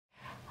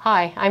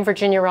Hi, I'm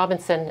Virginia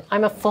Robinson.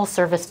 I'm a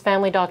full-service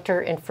family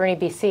doctor in Fernie,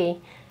 BC,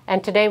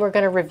 and today we're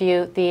going to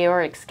review the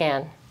aortic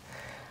scan.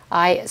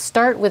 I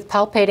start with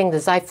palpating the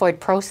xiphoid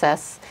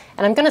process,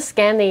 and I'm going to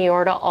scan the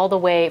aorta all the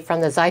way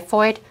from the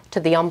xiphoid to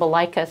the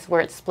umbilicus,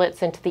 where it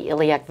splits into the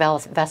iliac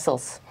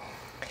vessels.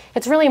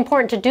 It's really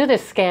important to do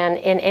this scan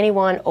in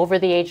anyone over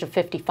the age of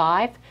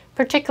 55,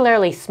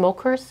 particularly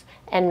smokers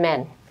and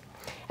men.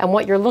 And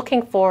what you're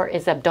looking for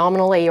is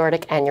abdominal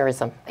aortic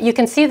aneurysm. You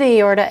can see the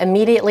aorta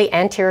immediately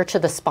anterior to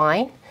the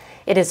spine.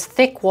 It is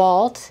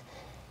thick-walled,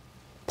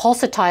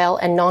 pulsatile,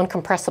 and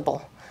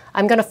non-compressible.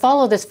 I'm going to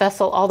follow this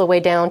vessel all the way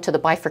down to the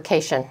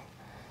bifurcation.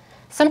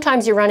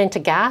 Sometimes you run into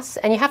gas,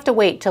 and you have to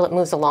wait till it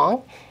moves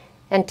along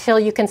until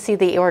you can see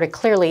the aorta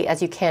clearly,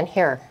 as you can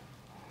here.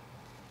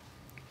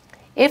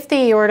 If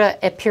the aorta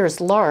appears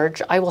large,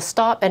 I will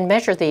stop and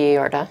measure the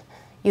aorta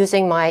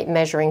using my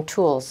measuring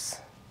tools.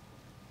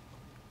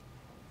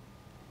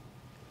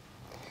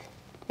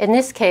 In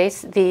this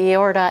case, the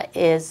aorta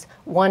is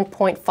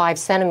 1.5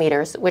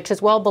 centimeters, which is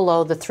well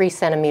below the 3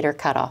 centimeter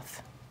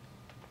cutoff.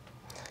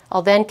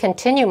 I'll then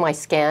continue my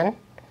scan,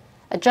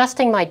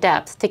 adjusting my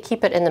depth to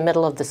keep it in the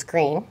middle of the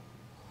screen,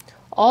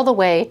 all the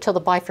way till the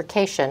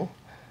bifurcation,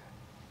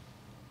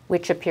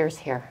 which appears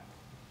here.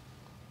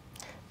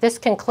 This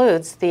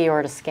concludes the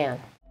aorta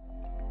scan.